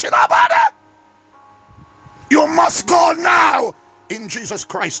place in our body. You must go now in Jesus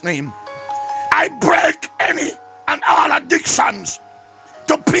Christ's name. I break any and all addictions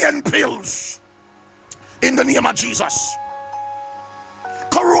to pain pills in the name of Jesus.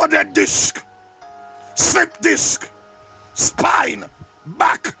 Corroded disc, slip disc, spine,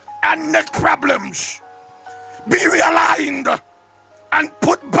 back, and neck problems be realigned and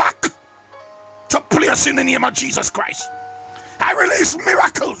put back to place in the name of Jesus Christ. I release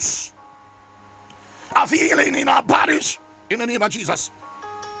miracles of healing in our bodies in the name of Jesus.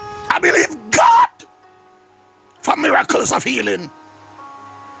 I believe God for miracles of healing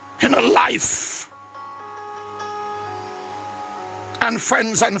in the life and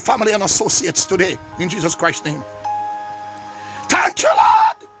friends and family and associates today in Jesus Christ's name. Thank you,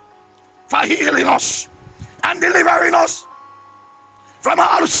 Lord, for healing us and delivering us from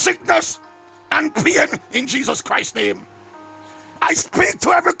all sickness and pain in Jesus Christ's name. I speak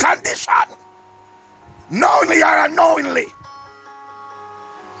to every condition, knowingly or unknowingly,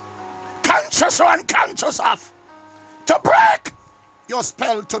 conscious or unconscious of, to break your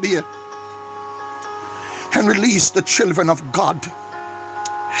spell today and release the children of God.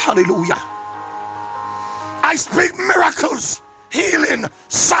 Hallelujah. I speak miracles, healing,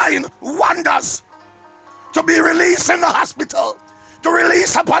 sign, wonders to be released in the hospital, to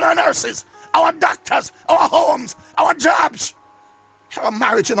release upon our nurses, our doctors, our homes, our jobs, our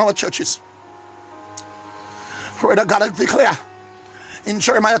marriage, and our churches. Word of God declare in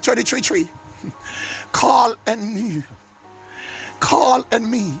Jeremiah 33:3, call and me,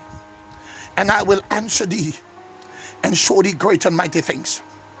 and I will answer thee and show thee great and mighty things.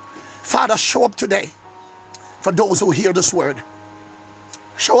 Father, show up today for those who hear this word.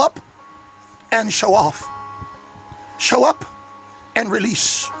 Show up and show off. Show up and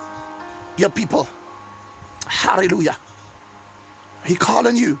release your people. Hallelujah. He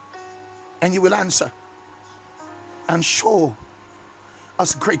calling you, and you will answer and show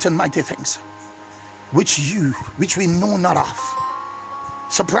us great and mighty things which we know not of.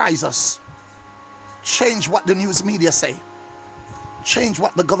 Surprise us. Change what the news media say. Change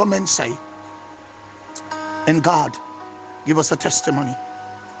what the government say. And God, Give us a testimony.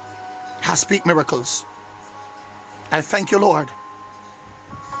 I speak miracles. I thank you, Lord,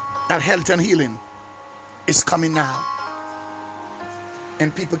 that health and healing is coming now.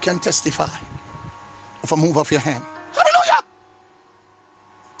 And people can testify of a move of your hand. Hallelujah!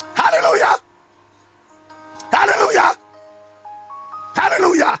 Hallelujah! Hallelujah!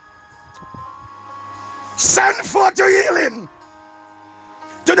 Hallelujah! Send forth your healing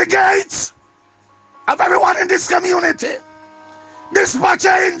to the gates of everyone in this community. Dispatch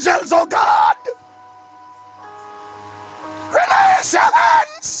angels, oh God. Release your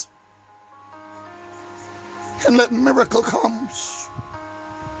hands and let miracle comes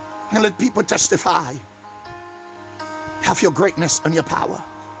and let people testify of your greatness and your power.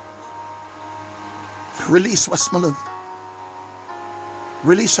 Release Westmoreland.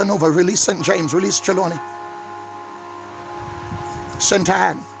 Release Hanover. Release St. James. Release Trelawney. St.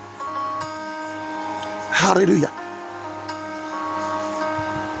 Anne. Hallelujah.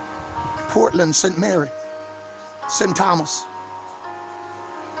 Portland, St. Mary, St. Thomas,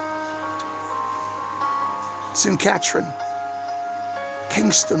 St. Catherine,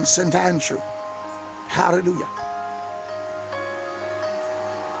 Kingston, St. Andrew. Hallelujah.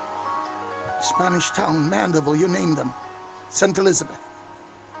 Spanish Town, Mandeville, you name them. St. Elizabeth.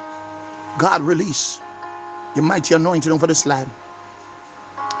 God, release your mighty anointing over this land.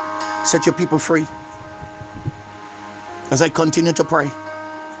 Set your people free. As I continue to pray,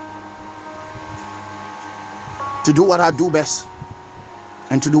 to do what I do best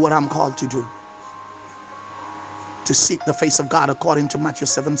and to do what I'm called to do, to seek the face of God according to Matthew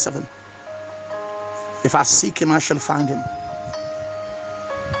 7:7. If I seek him, I shall find him.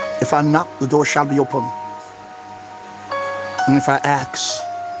 If I knock, the door shall be open. And if I ask,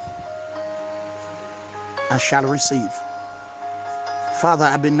 I shall receive. Father,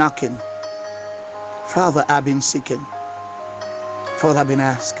 I've been knocking. Father, I've been seeking. Father, I've been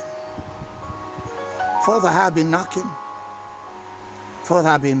asking. Father, I've been knocking. Father,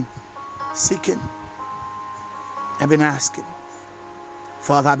 I've been seeking. I've been asking.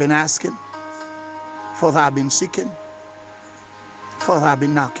 Father, I've been asking. Father, I've been seeking. Father, I've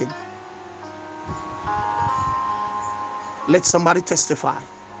been knocking. Let somebody testify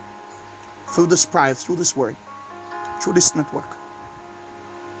through this prayer, through this word, through this network,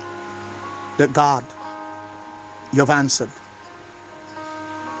 that God, you've answered.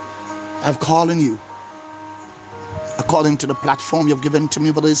 I've called on you according to the platform you've given to me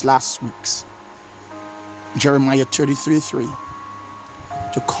over these last weeks. Jeremiah 33:3,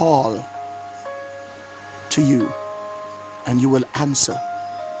 to call to you and you will answer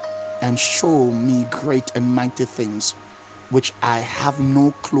and show me great and mighty things which I have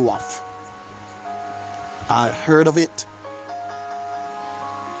no clue of. I heard of it.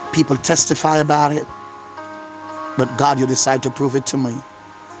 People testify about it. But God, you decide to prove it to me.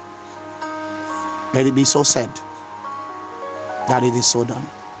 Let it be so said that it is so done.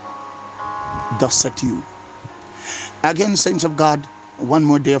 Thus said you. Again, saints of God, one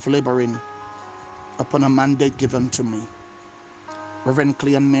more day of laboring upon a mandate given to me. Reverend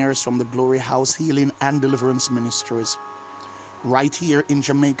Cleaon Mairs from the Glory House Healing and Deliverance Ministries, right here in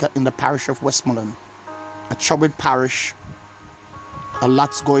Jamaica in the parish of Westmoreland, a troubled parish, a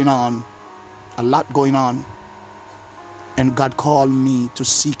lot going on, and God called me to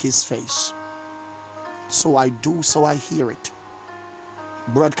seek his face. So I do, so I hear it,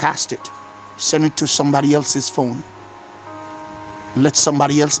 broadcast it, send it to somebody else's phone. Let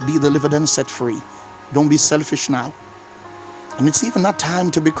somebody else be delivered and set free. Don't be selfish now. And it's even not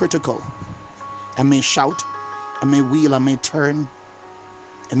time to be critical. I may shout, I may wheel, I may turn,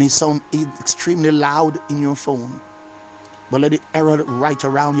 it may sound extremely loud in your phone, but let it echo right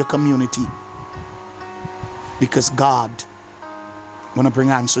around your community, because God want to bring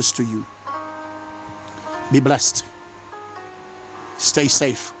answers to you. Be blessed. Stay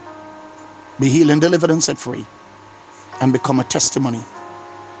safe. Be healed and delivered and set free, and become a testimony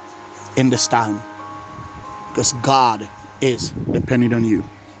in this time, because God is depending on you.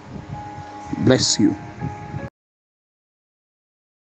 Bless you.